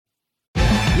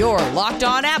Your Locked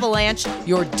On Avalanche,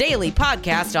 your daily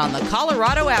podcast on the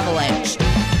Colorado Avalanche.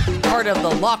 Part of the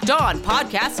Locked On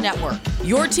Podcast Network,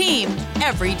 your team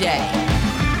every day.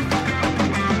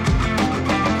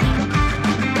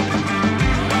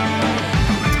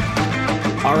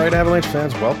 All right, Avalanche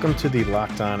fans, welcome to the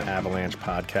Locked On Avalanche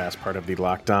podcast, part of the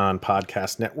Locked On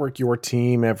Podcast Network, your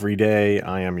team every day.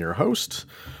 I am your host,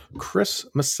 Chris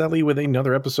Maselli, with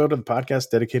another episode of the podcast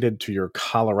dedicated to your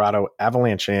Colorado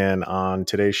Avalanche. And on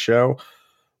today's show,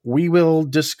 we will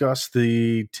discuss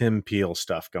the Tim Peel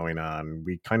stuff going on.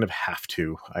 We kind of have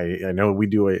to. I know we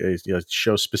do a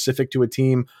show specific to a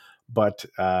team, but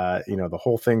the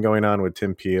whole thing going on with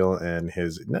Tim Peel and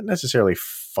his not necessarily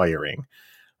firing,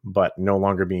 but no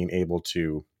longer being able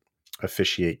to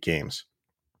officiate games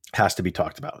has to be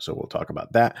talked about. So we'll talk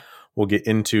about that. We'll get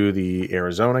into the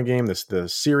Arizona game, the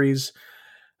series,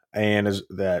 and as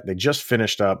that they just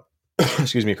finished up,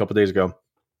 a couple days ago.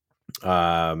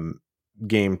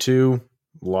 Game 2,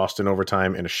 lost in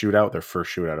overtime in a shootout, their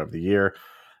first shootout of the year.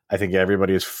 I think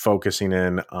everybody is focusing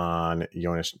in on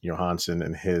Jonas Johansson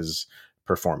and his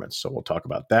performance. So we'll talk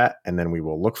about that, and then we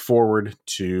will look forward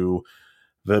to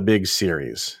the big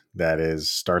series that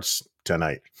starts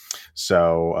tonight.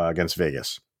 So against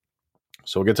Vegas.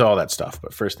 So we'll get to all that stuff.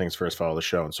 But first things first, follow the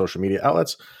show on social media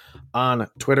outlets. On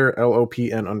Twitter,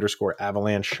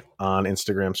 LOPN_Avalanche. On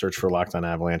Instagram, search for Locked On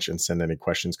Avalanche and send any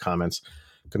questions, comments,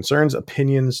 concerns,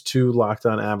 opinions to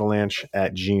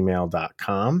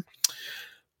lockedonavalanche@gmail.com.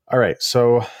 All right.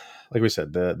 So like we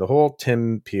said, the whole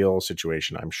Tim Peel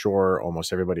situation, I'm sure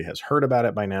almost everybody has heard about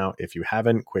it by now. If you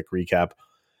haven't, quick recap.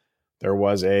 There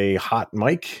was a hot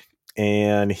mic,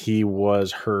 and he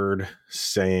was heard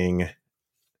saying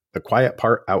the quiet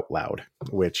part out loud,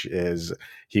 which is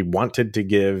he wanted to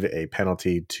give a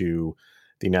penalty to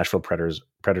the Nashville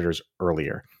Predators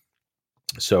earlier.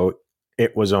 So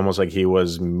it was almost like he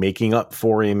was making up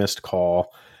for a missed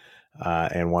call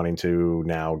and wanting to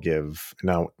now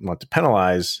want to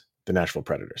penalize the Nashville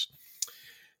Predators.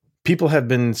 People have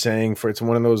been saying it's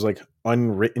one of those like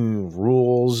unwritten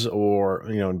rules, or,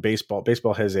 in baseball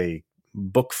has a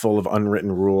book full of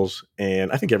unwritten rules.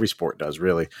 And I think every sport does,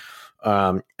 really.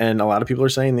 And a lot of people are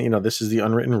saying that, this is the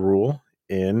unwritten rule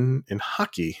in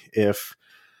hockey. If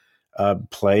a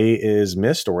play is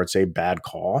missed or it's a bad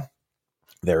call,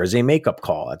 there is a makeup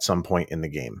call at some point in the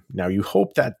game. Now you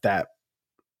hope that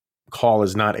call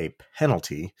is not a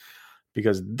penalty,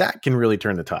 because that can really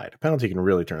turn the tide. A penalty can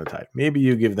really turn the tide. Maybe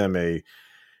you give them an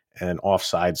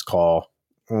offsides call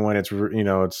when it's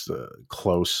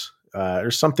close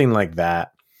or something like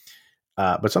that.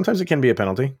 But sometimes it can be a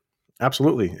penalty.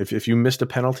 Absolutely. If you missed a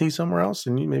penalty somewhere else,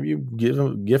 and maybe you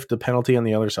gift a penalty on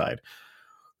the other side.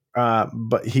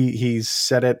 But he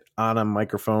said it on a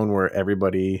microphone where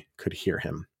everybody could hear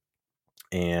him.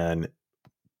 And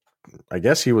I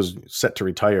guess he was set to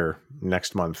retire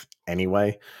next month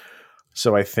anyway.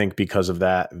 So I think because of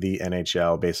that, the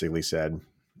NHL basically said,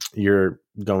 you're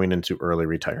going into early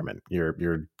retirement.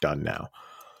 You're done now.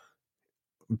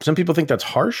 Some people think that's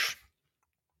harsh.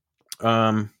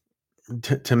 To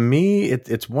me,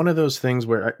 it's one of those things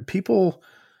where people,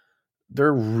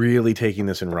 they're really taking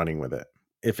this and running with it.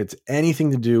 If it's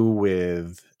anything to do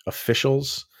with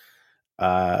officials,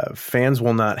 fans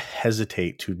will not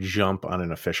hesitate to jump on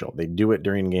an official. They do it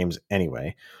during games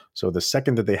anyway. So the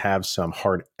second that they have some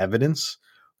hard evidence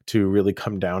to really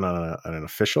come down on an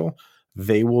official,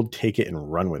 they will take it and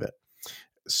run with it.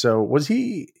 So was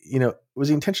he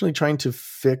intentionally trying to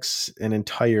fix an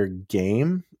entire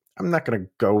game? I'm not going to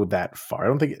go that far. I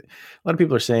don't think a lot of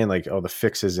people are saying like, oh, the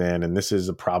fix is in, and this is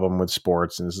a problem with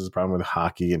sports, and this is a problem with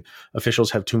hockey, and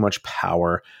officials have too much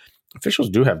power. Officials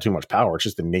do have too much power. It's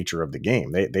just the nature of the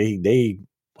game. They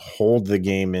hold the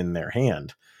game in their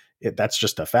hand. That's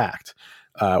just a fact.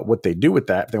 What they do with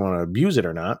that, if they want to abuse it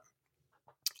or not,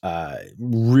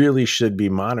 really should be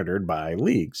monitored by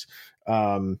leagues.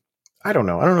 I don't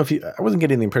know. I don't know if I wasn't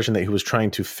getting the impression that he was trying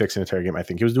to fix an entire game. I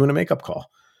think he was doing a makeup call.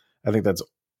 I think that's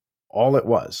all it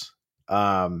was.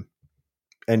 And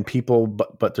people,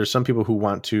 but there's some people who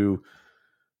want to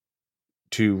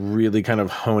really kind of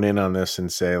hone in on this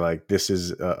and say like, this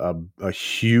is a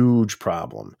huge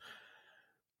problem.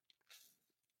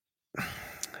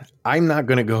 I'm not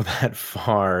going to go that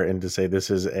far and to say this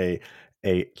is an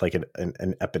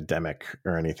epidemic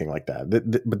or anything like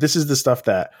that. But this is the stuff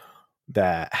that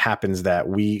happens that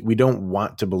we don't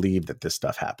want to believe that this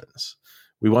stuff happens.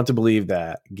 We want to believe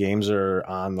that games are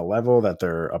on the level, that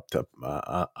they're up to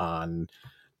up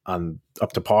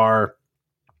to par.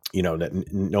 That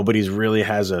nobody's really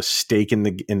has a stake in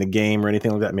the game or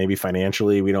anything like that. Maybe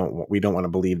financially, we don't want to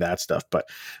believe that stuff, but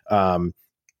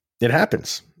it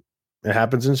happens. It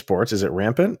happens in sports. Is it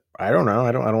rampant? I don't know.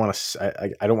 I don't want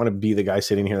to. I don't want to be the guy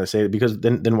sitting here and say it, because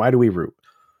then why do we root?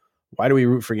 Why do we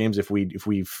root for games if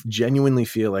we genuinely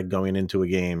feel like going into a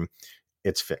game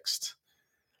it's fixed?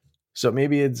 So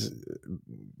maybe it's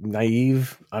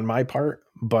naive on my part,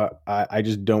 but I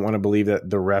just don't want to believe that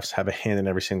the refs have a hand in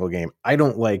every single game. I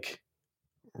don't like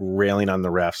railing on the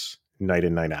refs night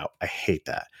in, night out. I hate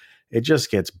that. It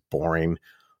just gets boring.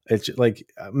 It's like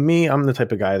me, I'm the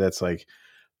type of guy that's like,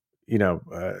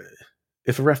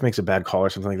 if a ref makes a bad call or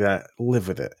something like that, live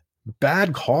with it.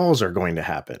 Bad calls are going to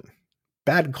happen.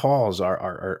 Bad calls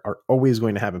are always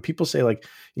going to happen. People say like,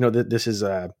 this is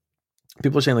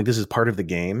people are saying like this is part of the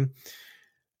game.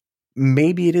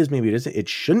 Maybe it is, maybe it isn't. It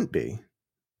shouldn't be.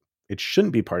 It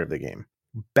shouldn't be part of the game.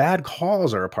 Bad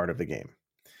calls are a part of the game.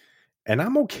 And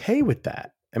I'm okay with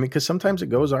that. I mean, because sometimes it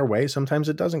goes our way, sometimes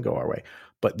it doesn't go our way.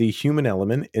 But the human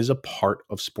element is a part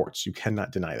of sports. You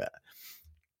cannot deny that.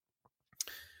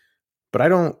 But I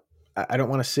don't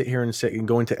want to sit here and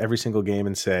go into every single game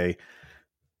and say,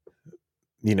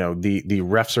 the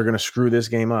refs are going to screw this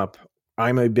game up.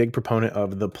 I'm a big proponent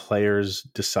of the players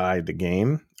decide the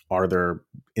game. Are there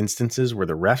instances where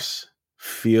the refs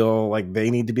feel like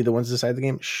they need to be the ones to decide the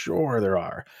game? Sure, there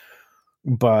are.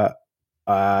 But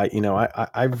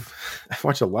I've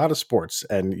watched a lot of sports,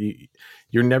 and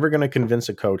you're never going to convince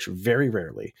a coach, very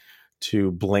rarely,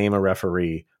 to blame a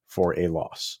referee for a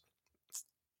loss.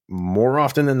 More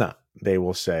often than not, they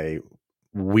will say,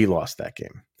 we lost that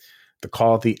game. The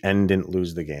call at the end didn't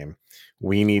lose the game.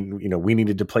 We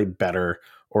needed to play better,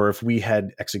 or if we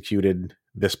had executed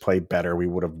this play better, we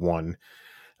would have won.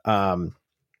 And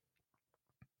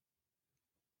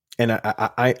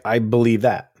I believe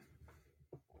that.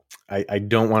 I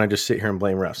don't want to just sit here and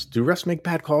blame refs. Do refs make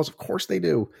bad calls? Of course they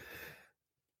do.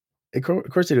 Of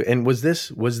course they do. And is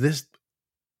this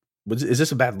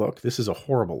a bad look? This is a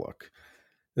horrible look.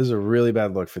 This is a really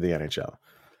bad look for the NHL.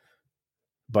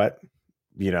 But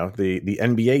the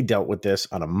NBA dealt with this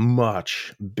on a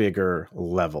much bigger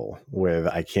level with,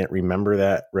 I can't remember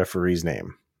that referee's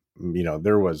name.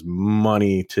 There was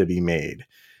money to be made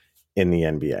in the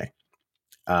NBA.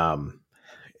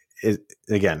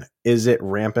 Is it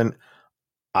rampant?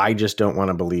 I just don't want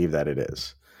to believe that it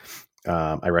is.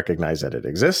 I recognize that it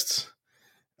exists,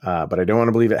 but I don't want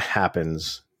to believe it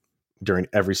happens during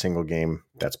every single game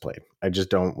that's played. I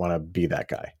just don't want to be that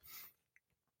guy.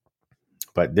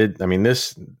 But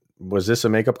was this a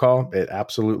makeup call? It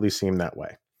absolutely seemed that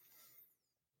way.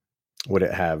 Would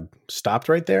it have stopped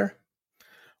right there?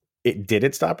 Did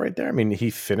it stop right there? I mean, he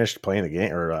finished playing the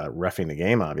game, or reffing the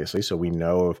game, obviously. So we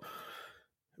know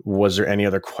was there any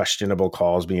other questionable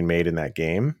calls being made in that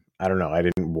game? I don't know. I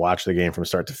didn't watch the game from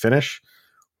start to finish,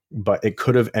 but it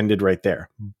could have ended right there.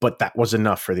 But that was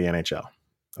enough for the NHL.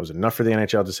 That was enough for the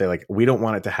NHL to say, like, we don't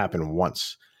want it to happen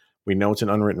once. We know it's an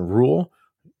unwritten rule.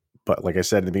 But like I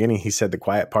said in the beginning, he said the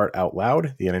quiet part out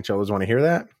loud. The NHL doesn't want to hear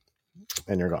that.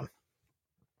 And you're gone.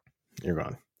 You're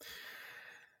gone.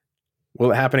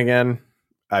 Will it happen again?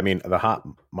 I mean, the hot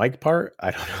mic part,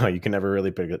 I don't know. You can never really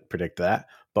predict that.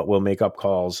 But will makeup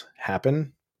calls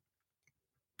happen?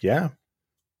 Yeah.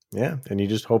 Yeah. And you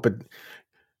just hope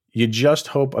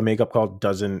a makeup call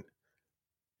doesn't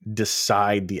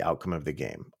decide the outcome of the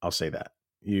game. I'll say that.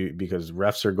 Because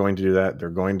refs are going to do that. They're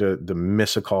going to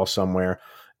miss a call somewhere,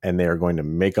 and they are going to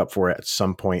make up for it at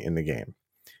some point in the game.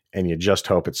 And you just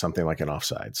hope it's something like an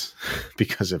offsides.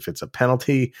 Because if it's a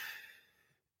penalty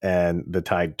and the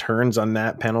tide turns on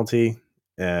that penalty,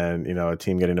 and a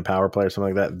team getting a power play or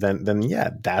something like that, then yeah,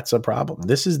 that's a problem.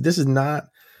 This is not,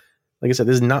 like I said,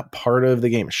 this is not part of the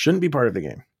game. It shouldn't be part of the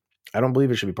game. I don't believe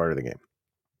it should be part of the game.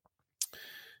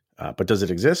 But does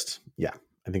it exist? Yeah.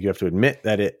 I think you have to admit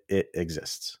that it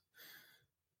exists.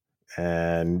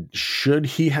 And should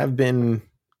he have been,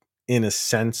 in a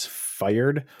sense,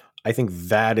 fired? I think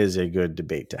that is a good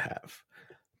debate to have,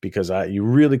 because you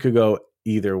really could go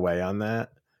either way on that.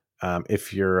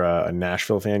 If you're a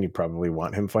Nashville fan, you probably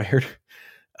want him fired.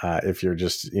 If you're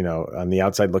just, on the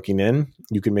outside looking in,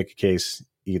 you can make a case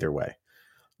either way.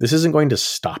 This isn't going to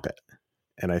stop it.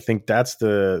 And I think that's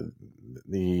the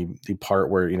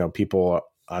part where, people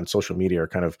on social media are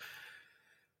kind of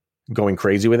going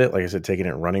crazy with it. Like I said, taking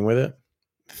it and running with it,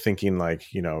 thinking like,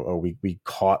 we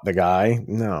caught the guy.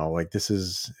 No, like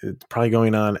it's probably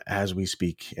going on as we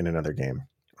speak in another game.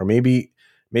 Or maybe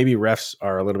refs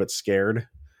are a little bit scared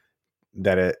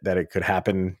that it could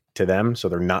happen to them, so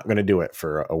they're not going to do it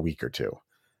for a week or two.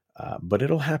 But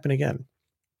it'll happen again.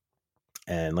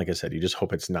 And like I said, you just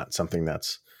hope it's not something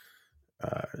that's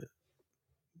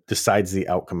decides the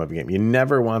outcome of a game. You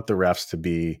never want the refs to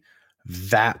be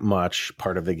that much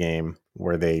part of the game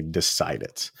where they decide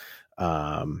it.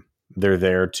 They're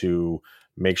there to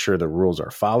make sure the rules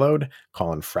are followed,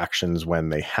 call infractions when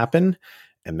they happen,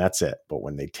 and that's it. But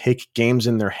when they take games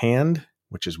in their hand,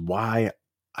 which is why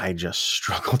I just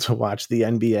struggle to watch the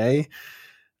NBA,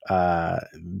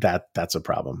 that's a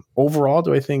problem. Overall,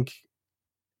 do I think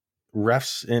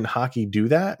refs in hockey do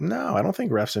that? No, I don't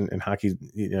think refs in hockey,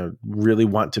 really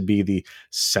want to be the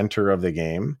center of the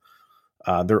game.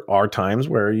 There are times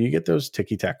where you get those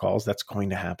ticky-tack calls. That's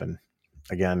going to happen.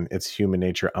 Again, it's human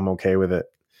nature. I'm okay with it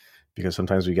because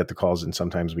sometimes we get the calls and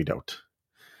sometimes we don't.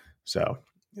 So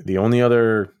the only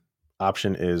other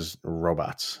option is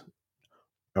robots.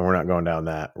 And we're not going down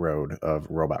that road of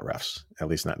robot refs, at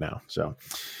least not now. So,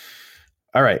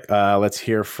 all right, let's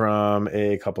hear from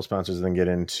a couple sponsors and then get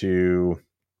into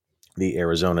the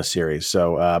Arizona series.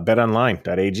 So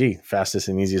betonline.ag, fastest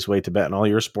and easiest way to bet on all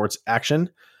your sports action.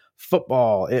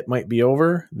 Football, it might be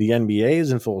over. The NBA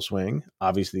is in full swing.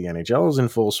 Obviously, the NHL is in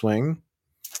full swing.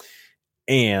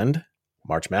 And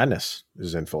March Madness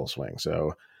is in full swing.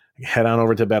 So head on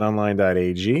over to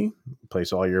betonline.ag,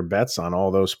 place all your bets on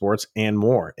all those sports and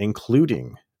more,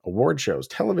 including award shows,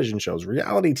 television shows,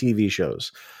 reality TV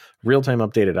shows, real-time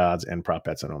updated odds, and prop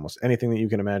bets on almost anything that you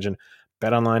can imagine.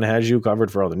 BetOnline has you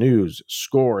covered for all the news,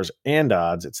 scores, and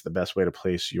odds. It's the best way to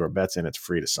place your bets, and it's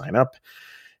free to sign up.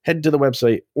 Head to the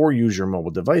website or use your mobile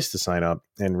device to sign up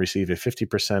and receive a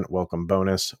 50% welcome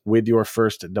bonus with your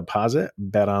first deposit.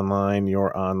 BetOnline,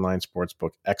 your online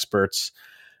sportsbook experts.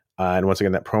 And once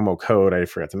again, that promo code, I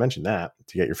forgot to mention that,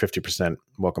 to get your 50%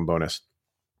 welcome bonus.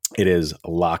 It is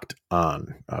locked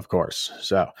on, of course.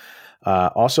 So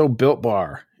also Built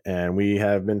Bar. And we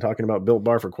have been talking about Built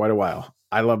Bar for quite a while.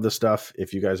 I love this stuff.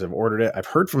 If you guys have ordered it, I've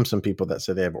heard from some people that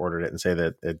say they have ordered it and say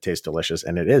that it tastes delicious.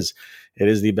 And it is. It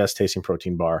is the best tasting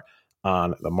protein bar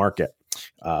on the market.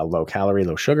 Low calorie,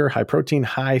 low sugar, high protein,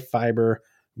 high fiber,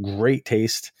 great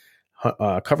taste,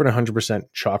 covered 100%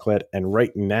 chocolate. And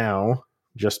right now,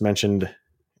 just mentioned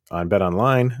on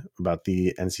BetOnline about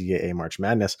the NCAA March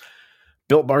Madness,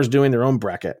 Built Bar's doing their own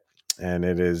bracket. And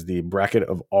it is the bracket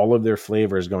of all of their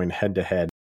flavors going head to head.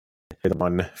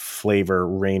 One flavor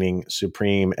reigning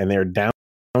supreme, and they're down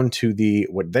to the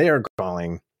what they are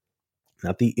calling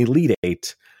not the Elite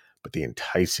 8, but the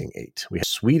Enticing 8. We have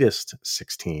Sweetest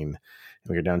 16, and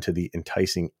we are down to the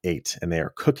Enticing 8, and they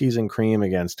are cookies and cream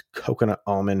against coconut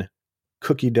almond,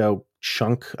 cookie dough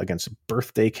chunk against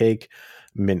birthday cake,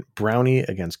 mint brownie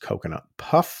against coconut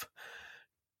puff,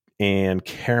 and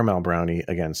caramel brownie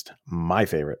against my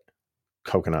favorite,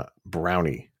 coconut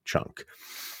brownie chunk.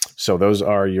 So those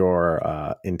are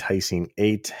your Enticing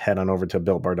 8. Head on over to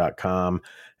BuiltBar.com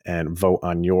and vote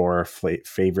on your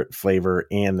favorite flavor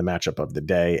and the matchup of the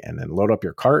day, and then load up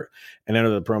your cart and enter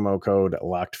the promo code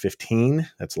LOCKED15.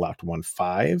 That's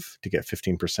LOCKED15 to get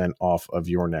 15% off of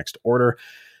your next order.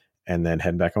 And then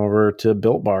head back over to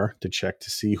Built Bar to check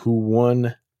to see who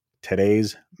won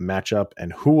today's matchup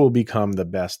and who will become the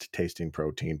best tasting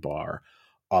protein bar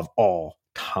of all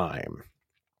time.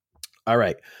 All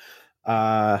right.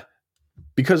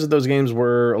 Because of those games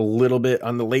were a little bit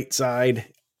on the late side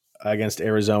against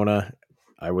Arizona,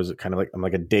 I was kind of like, I'm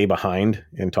like a day behind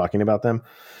in talking about them.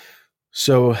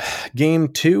 So game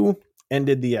 2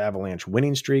 ended the Avalanche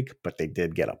winning streak, but they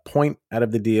did get a point out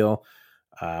of the deal.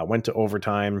 Went to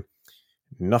overtime.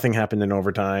 Nothing happened in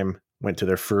overtime. Went to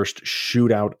their first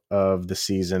shootout of the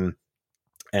season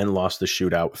and lost the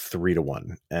shootout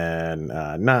 3-1. And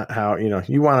not how,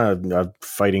 you want a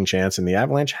fighting chance, and the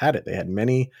Avalanche had it. They had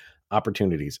many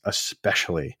opportunities,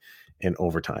 especially in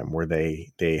overtime, where they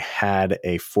had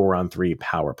a 4-on-3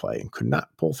 power play and could not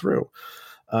pull through.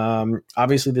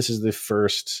 Obviously, this is the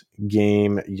first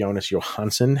game Jonas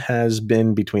Johansson has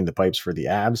been between the pipes for the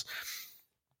Avs.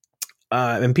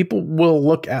 And people will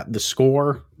look at the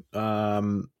score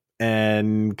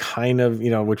and kind of,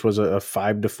 which was a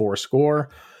 5-4 score.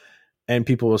 And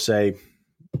people will say,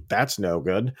 that's no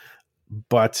good.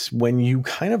 But when you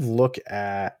kind of look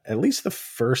at least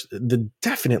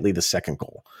definitely the second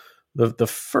goal, the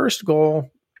first goal,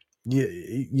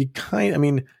 you kind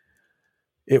of,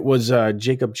 it was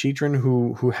Jacob Chychrun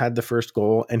who had the first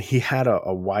goal, and he had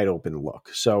a wide open look.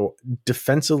 So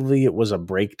defensively, it was a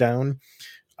breakdown.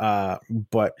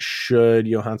 But should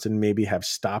Johansson maybe have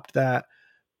stopped that?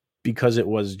 Because it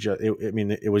was just,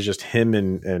 it was just him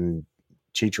and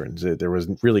Chychrun. There was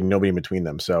really nobody in between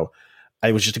them. So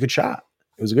it was just a good shot.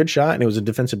 It was a good shot, and it was a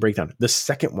defensive breakdown. The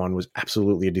second one was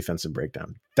absolutely a defensive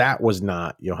breakdown. That was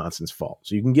not Johansson's fault.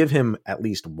 So you can give him at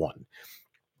least 1,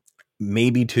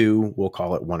 maybe 2. We'll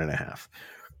call it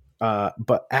 1.5.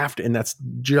 But after, and that's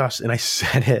just, and I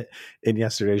said it in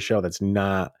yesterday's show, that's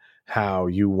not how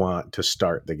you want to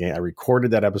start the game. I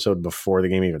recorded that episode before the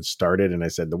game even started, and I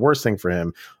said the worst thing for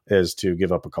him is to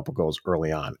give up a couple goals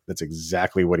early on. That's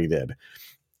exactly what he did.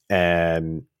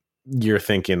 And you're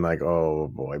thinking like, oh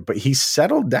boy, but he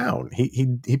settled down.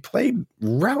 He played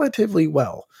relatively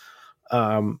well.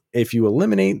 If you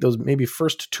eliminate those maybe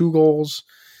first 2 goals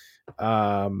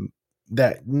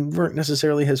that weren't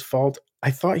necessarily his fault,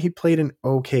 I thought he played an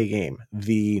okay game.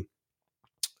 The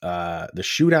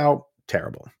shootout,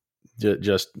 terrible.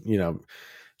 Just,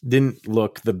 didn't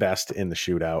look the best in the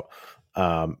shootout.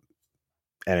 And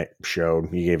it showed.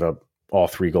 He gave up all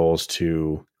 3 goals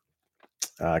to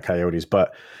Coyotes,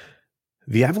 but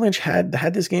the Avalanche had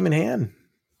this game in hand.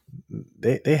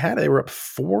 They were up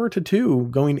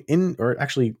 4-2 going in, or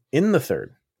actually in the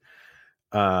third.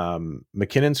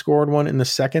 McKinnon scored one in the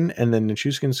second, and then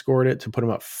Nichushkin scored it to put him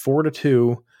up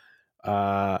 4-2.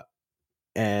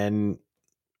 And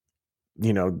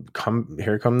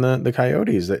here come the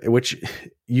Coyotes, which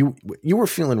you were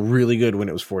feeling really good when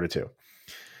it was 4-2,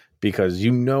 because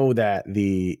that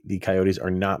the Coyotes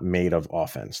are not made of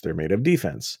offense; they're made of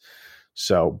defense.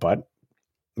 So, but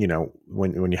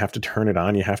when you have to turn it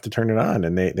on, you have to turn it on,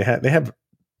 and they have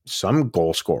some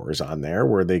goal scorers on there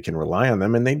where they can rely on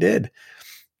them, and they did.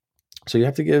 So you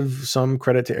have to give some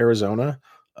credit to Arizona.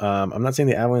 I'm not saying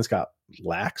the Avalanche got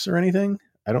lax or anything.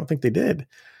 I don't think they did.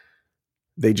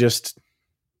 They just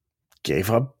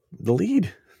gave up the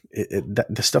lead.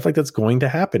 The stuff like that's going to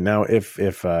happen. Now, if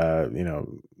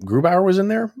Grubauer was in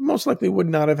there, most likely would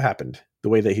not have happened the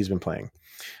way that he's been playing.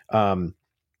 But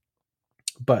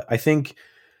I think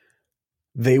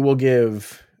they will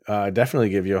definitely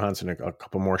give Johansson a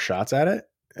couple more shots at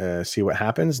it, see what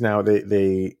happens. Now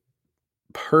they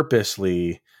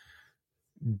purposely,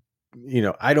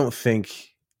 I don't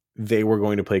think they were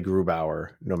going to play Grubauer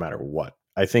no matter what.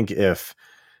 I think if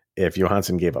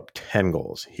Johansson gave up 10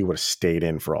 goals, he would have stayed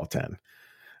in for all 10,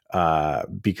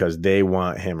 because they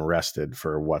want him rested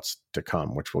for what's to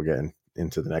come, which we'll get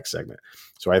into the next segment.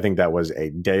 So I think that was a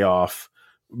day off,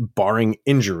 barring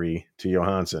injury to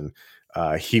Johansson.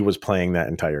 He was playing that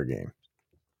entire game.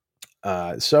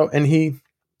 And he,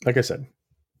 like I said,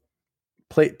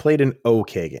 played an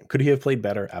okay game. Could he have played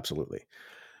better? Absolutely.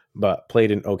 But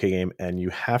played an okay game. And you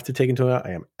have to take into account,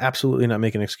 I am absolutely not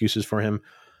making excuses for him.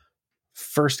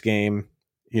 First game,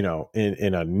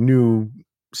 in a new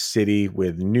city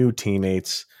with new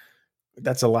teammates,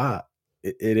 that's a lot.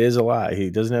 It is a lot. He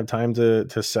doesn't have time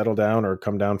to settle down or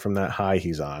come down from that high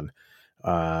he's on.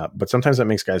 But sometimes that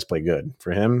makes guys play good.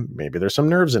 For him, maybe there's some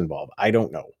nerves involved. I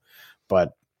don't know.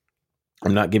 But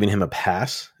I'm not giving him a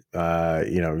pass.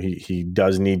 He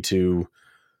does need to.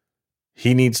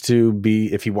 He needs to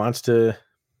be, if he wants to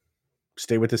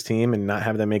stay with his team and not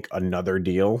have them make another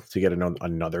deal to get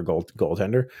another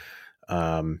goaltender.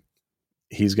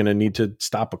 He's going to need to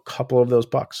stop a couple of those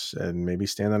pucks and maybe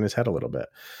stand on his head a little bit.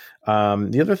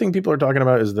 The other thing people are talking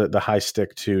about is the high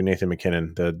stick to Nathan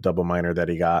McKinnon, the double minor that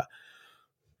he got,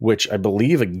 which I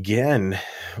believe again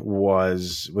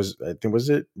was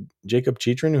it Jakob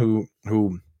Chychrun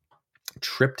who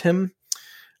tripped him?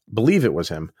 I believe it was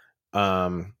him.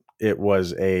 It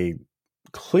was a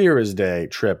clear as day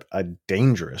trip, a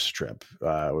dangerous trip.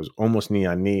 It was almost knee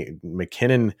on knee.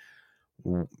 McKinnon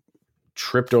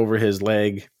tripped over his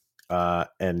leg,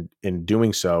 and in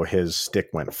doing so, his stick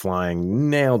went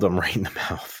flying, nailed him right in the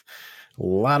mouth. A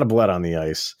lot of blood on the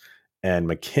ice, and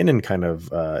McKinnon kind of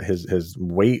his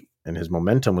weight and his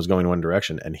momentum was going one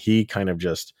direction, and he kind of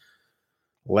just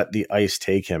let the ice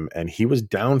take him, and he was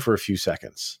down for a few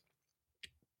seconds.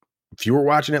 If you were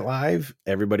watching it live,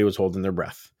 everybody was holding their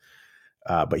breath.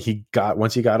 But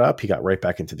once he got up, he got right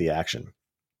back into the action.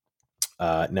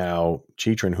 Now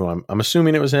Chychrun, who I'm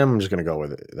assuming it was him. I'm just going to go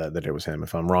with it, that it was him.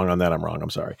 If I'm wrong on that, I'm wrong. I'm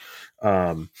sorry.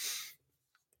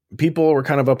 People were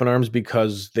kind of up in arms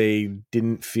because they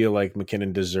didn't feel like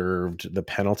McKinnon deserved the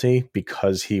penalty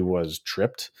because he was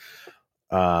tripped.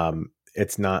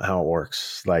 It's not how it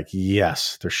works. Like,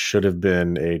 yes, there should have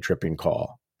been a tripping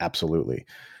call. Absolutely.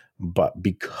 But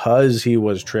because he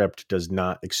was tripped does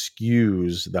not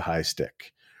excuse the high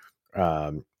stick.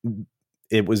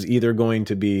 It was either going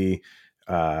to be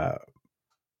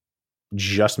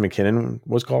just McKinnon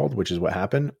was called, which is what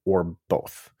happened, or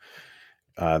both.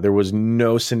 There was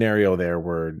no scenario there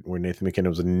where Nathan McKinnon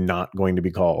was not going to be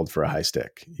called for a high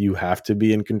stick. You have to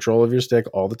be in control of your stick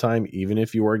all the time, even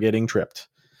if you are getting tripped.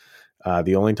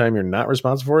 The only time you're not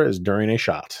responsible for it is during a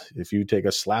shot. If you take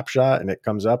a slap shot and it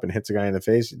comes up and hits a guy in the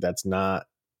face,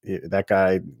 that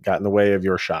guy got in the way of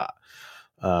your shot,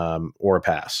 or a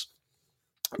pass.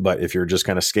 But if you're just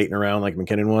kind of skating around like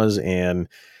McKinnon was and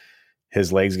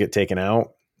his legs get taken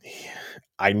out,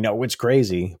 I know it's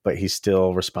crazy, but he's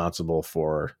still responsible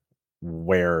for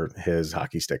where his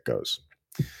hockey stick goes.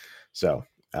 So,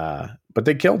 but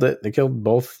they killed it. They killed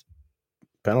both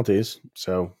penalties.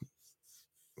 So,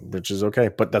 which is okay.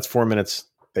 But that's 4 minutes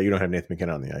that you don't have Nathan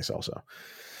MacKinnon on the ice also.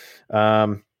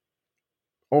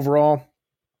 Overall,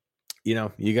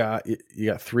 you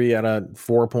got 3 out of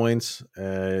 4 points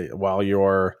while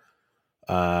your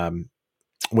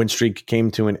win streak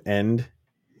came to an end.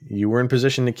 You were in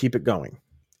position to keep it going,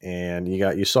 and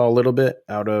you saw a little bit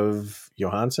out of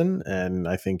Johansson, and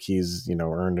I think he's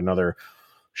earned another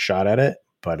shot at it,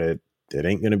 but it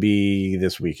ain't going to be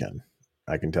this weekend.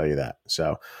 I can tell you that.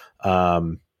 So,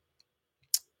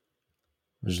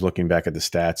 just looking back at the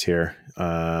stats here,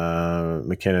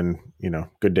 MacKinnon,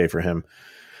 good day for him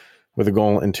with a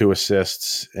goal and 2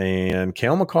 assists, and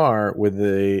Cale Makar with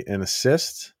an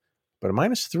assist, but a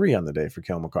 -3 on the day for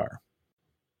Cale Makar.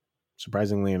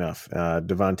 Surprisingly enough,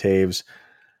 Devon Toews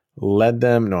led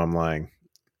them. No, I'm lying. I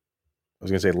was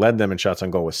going to say led them in shots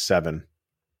on goal with 7,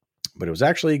 but it was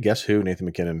actually, guess who? Nathan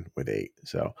MacKinnon with 8.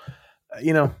 So,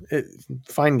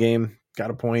 fine game. Got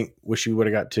a point. Wish you would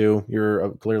have got 2.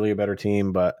 You're clearly a better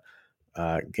team, but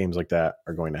games like that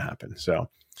are going to happen. So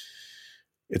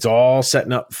it's all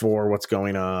setting up for what's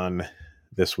going on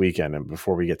this weekend. And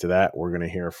before we get to that, we're going to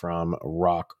hear from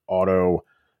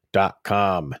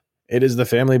rockauto.com. It is the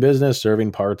family business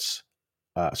serving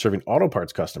auto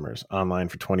parts customers online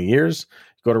for 20 years.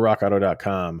 Go to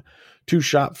rockauto.com to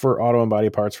shop for auto and body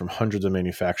parts from hundreds of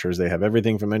manufacturers. They have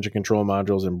everything from engine control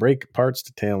modules and brake parts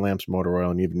to tail lamps, motor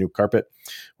oil, and even new carpet.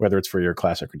 Whether it's for your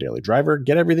classic or daily driver,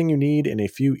 get everything you need in a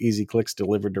few easy clicks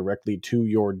delivered directly to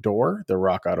your door. The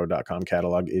rockauto.com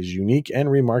catalog is unique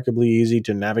and remarkably easy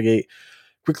to navigate.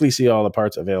 Quickly see all the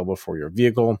parts available for your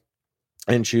vehicle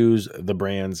and choose the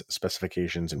brands,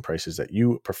 specifications, and prices that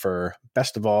you prefer.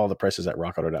 Best of all, the prices at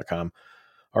rockauto.com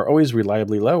are always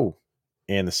reliably low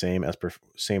and the same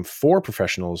for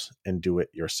professionals and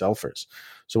do-it-yourselfers.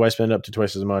 So why spend up to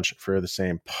twice as much for the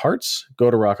same parts?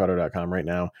 Go to rockauto.com right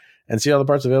now and see all the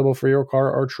parts available for your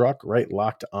car or truck, right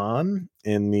locked on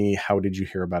in the How Did You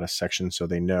Hear About Us section so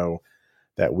they know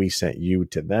that we sent you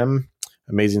to them.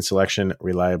 Amazing selection,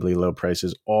 reliably low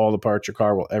prices, all the parts your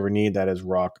car will ever need. That is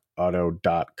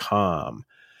rockauto.com.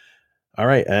 All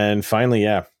right. And finally,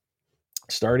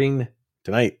 starting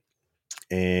tonight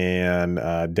and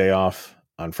day off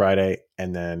on Friday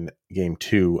and then game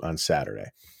 2 on Saturday.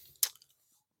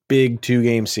 Big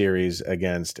 2-game series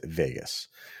against Vegas.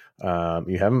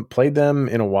 You haven't played them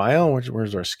in a while.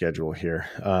 Where's our schedule here?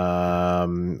 I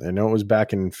know it was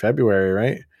back in February,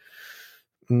 right?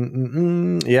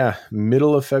 Yeah,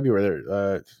 middle of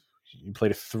February. You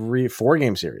played a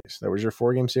 4-game series. That was your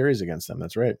 4-game series against them.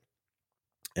 That's right.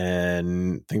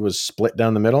 And I think it was split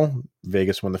down the middle.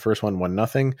 Vegas won the first one,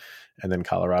 1-0, and then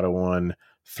Colorado won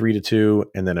 3-2,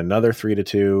 and then another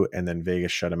 3-2, and then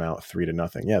Vegas shut them out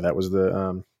 3-0. Yeah, that was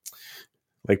the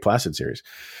Lake Placid series.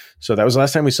 So that was the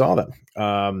last time we saw them.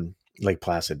 Lake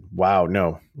Placid. Wow,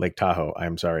 no, Lake Tahoe.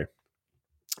 I'm sorry.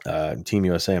 Team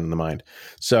USA on the mind.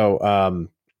 So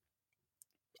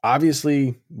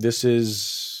obviously this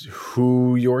is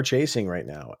who you're chasing right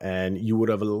now, and you would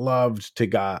have loved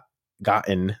to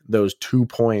gotten those 2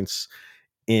 points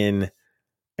in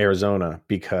Arizona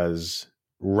because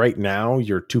right now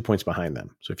you're 2 points behind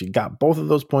them. So if you got both of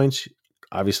those points,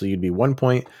 obviously you'd be 1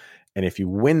 point. And if you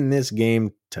win this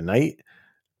game tonight,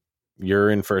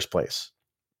 you're in first place,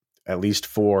 at least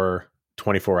for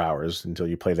 24 hours until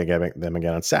you play them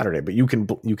again on Saturday. But you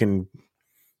can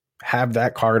have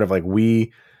that card of like,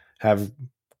 we have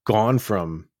gone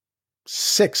from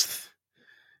 6th.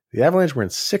 The Avalanche were in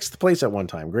 6th place at one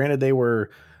time. Granted, they were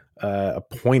a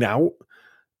point out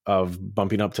of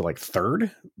bumping up to like 3rd,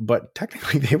 but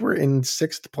technically they were in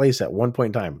 6th place at one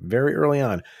point in time, very early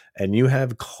on. And you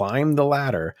have climbed the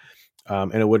ladder.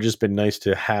 And it would have just been nice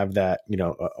to have that,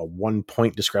 a 1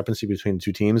 point discrepancy between the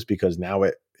two teams, because now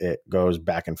it goes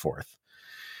back and forth.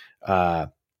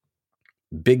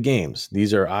 Big games.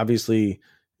 These are obviously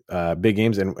big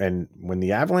games. And when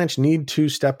the Avalanche need to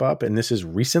step up, and this is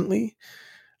recently,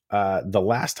 the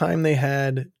last time they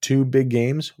had 2 big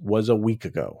games was a week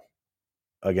ago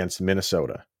against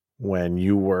Minnesota, when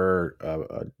you were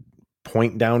a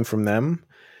point down from them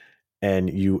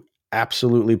and you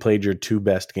absolutely played your 2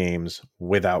 best games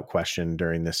without question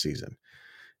during this season.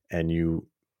 And you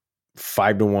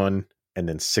 5-1 and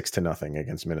then 6-0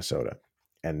 against Minnesota.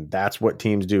 And that's what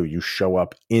teams do. You show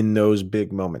up in those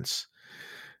big moments.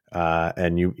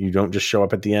 And you don't just show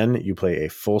up at the end, you play a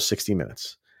full 60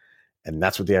 minutes. And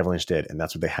that's what the Avalanche did. And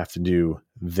that's what they have to do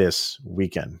this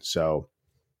weekend. So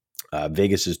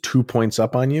Vegas is 2 points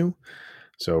up on you.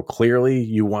 So clearly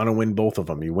you want to win both of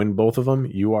them. You win both of them,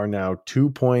 you are now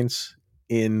 2 points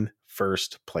in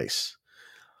first place.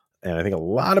 And I think a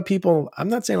lot of people, I'm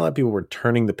not saying a lot of people were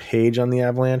turning the page on the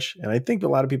Avalanche, and I think a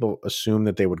lot of people assumed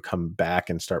that they would come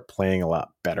back and start playing a lot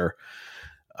better.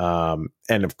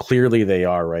 And clearly they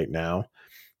are right now.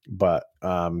 But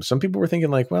some people were thinking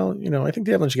like, well, I think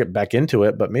the Avalanche should get back into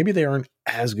it, but maybe they aren't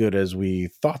as good as we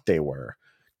thought they were.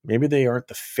 Maybe they aren't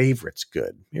the favorites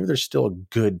good. Maybe they're still a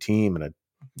good team and a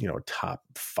top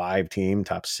 5 team,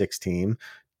 top 6 team,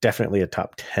 definitely a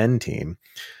top 10 team.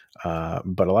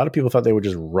 But a lot of people thought they would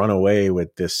just run away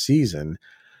with this season.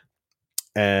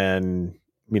 And,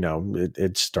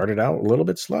 it started out a little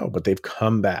bit slow, but they've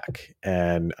come back.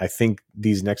 And I think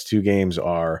these next 2 games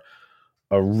are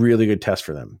a really good test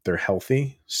for them. They're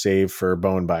healthy, save for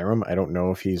Bowen Byram. I don't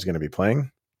know if he's going to be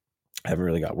playing. I haven't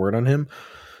really got word on him.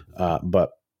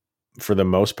 But for the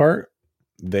most part,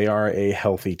 they are a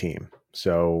healthy team.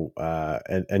 So,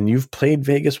 and you've played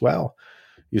Vegas well.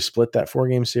 You split that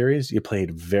 4-game series. You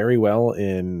played very well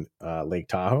in Lake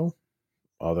Tahoe,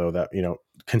 although that,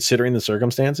 considering the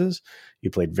circumstances, you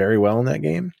played very well in that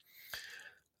game.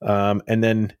 And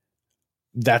then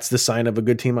that's the sign of a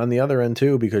good team on the other end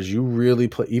too, because you really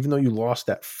play, even though you lost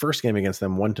that first game against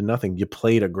them 1-0, you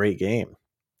played a great game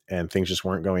and things just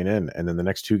weren't going in. And then the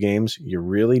next 2 games, you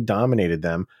really dominated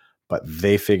them, but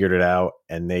they figured it out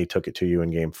and they took it to you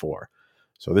in game 4.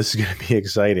 So this is going to be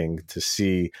exciting to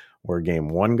see where game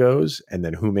 1 goes and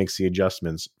then who makes the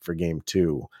adjustments for game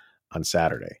 2 on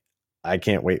Saturday. I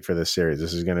can't wait for this series.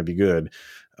 This is going to be good.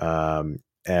 And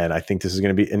I think this is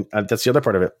going to be, and that's the other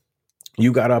part of it.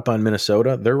 You got up on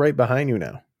Minnesota. They're right behind you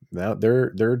now. Now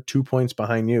they're 2 points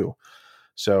behind you.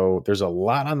 So there's a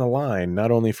lot on the line,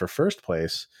 not only for first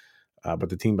place, but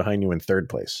the team behind you in third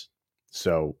place.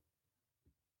 So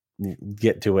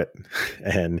get to it.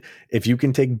 And if you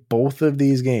can take both of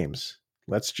these games,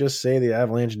 let's just say the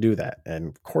Avalanche do that. And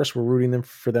of course, we're rooting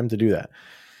for them to do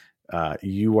that.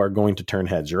 You are going to turn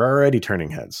heads. You're already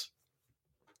turning heads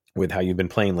with how you've been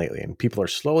playing lately. And people are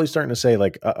slowly starting to say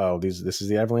like, this is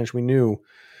the Avalanche we knew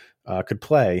could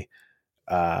play,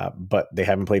 but they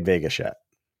haven't played Vegas yet.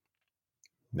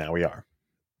 Now we are.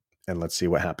 And let's see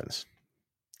what happens.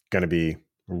 Going to be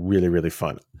really, really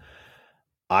fun.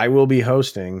 I will be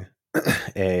hosting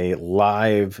a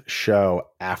live show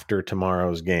after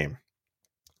tomorrow's game.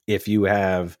 If you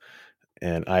have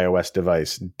an iOS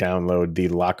device, download the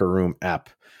Locker Room app.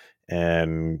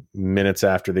 And minutes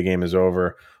after the game is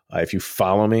over, if you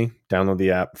follow me, download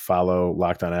the app, follow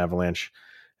Locked On Avalanche.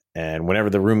 And whenever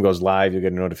the room goes live, you'll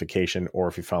get a notification. Or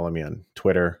if you follow me on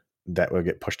Twitter, that will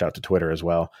get pushed out to Twitter as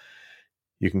well.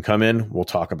 You can come in. We'll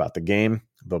talk about the game.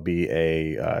 There'll be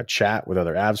a chat with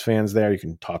other Avs fans there. You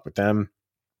can talk with them.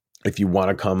 If you want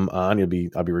to come on,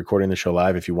 I'll be recording the show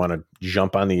live. If you want to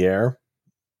jump on the air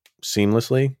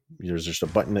seamlessly, there's just a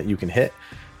button that you can hit.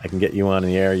 I can get you on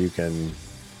the air. You can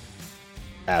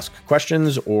ask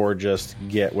questions or just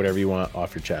get whatever you want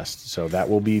off your chest. So that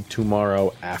will be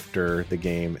tomorrow after the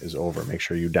game is over. Make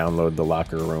sure you download the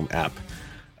Locker Room app.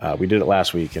 We did it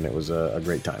last week and it was a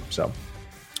great time. So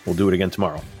we'll do it again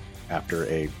tomorrow after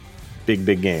a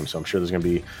big game. So I'm sure there's going to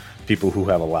be people who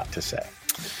have a lot to say.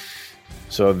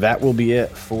 So that will be it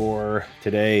for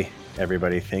today,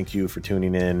 everybody. Thank you for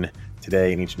tuning in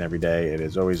today and each and every day. It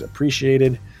is always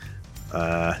appreciated.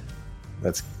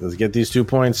 Let's get these 2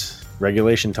 points.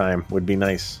 Regulation time would be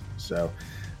nice. So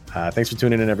thanks for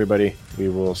tuning in, everybody. We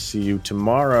will see you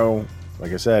tomorrow,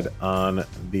 like I said, on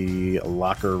the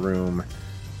Locker Room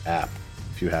app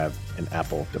if you have an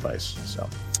Apple device. So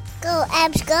go,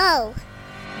 Abs, go.